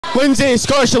Lindsay,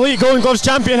 Scottish Elite Golden Gloves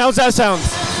champion, how's that sound?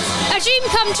 A dream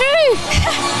come true.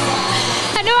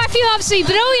 I know, I feel absolutely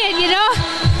brilliant, you know.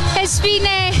 It's been,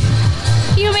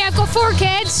 you know me, I've got 4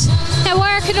 kids, I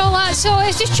work and all that, so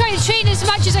it's just trying to train as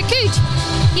much as I could,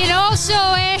 you know, so,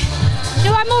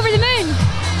 no, I'm over the moon.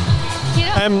 You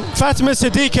know? Fatima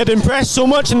Sadiq had impressed so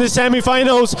much in the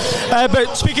semi-finals,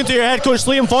 but speaking to your head coach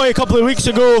Liam Foy a couple of weeks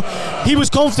ago, he was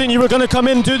confident you were going to come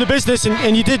in and do the business,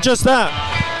 and you did just that.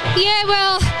 Yeah,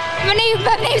 well, my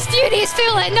name's Beauty is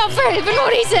Fulton, not for no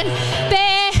reason,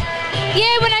 but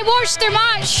yeah, when I watched their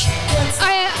match,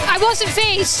 I wasn't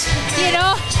fazed, you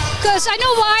know, because I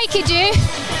know what I could do.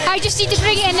 I just need to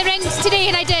bring it in the ring today,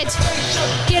 and I did,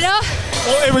 you know.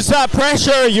 Well, it was that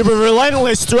pressure. You were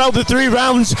relentless throughout the 3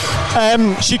 rounds.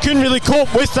 She couldn't really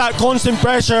cope with that constant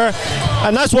pressure,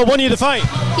 and that's what won you the fight.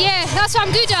 Yeah, that's what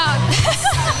I'm good at.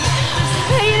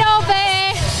 You know,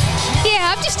 but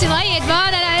yeah, I'm just delighted,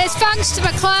 man. And it's thanks to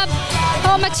my club,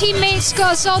 all my teammates,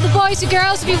 because all the boys and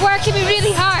girls have been working me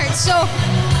really hard. So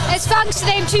it's thanks to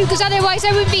them too, because otherwise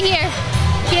I wouldn't be here.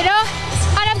 You know,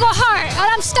 and I've got heart, and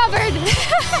I'm stubborn.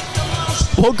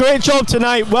 Well, great job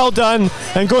tonight. Well done,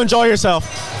 and go enjoy yourself.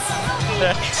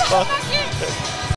 Yeah. Well.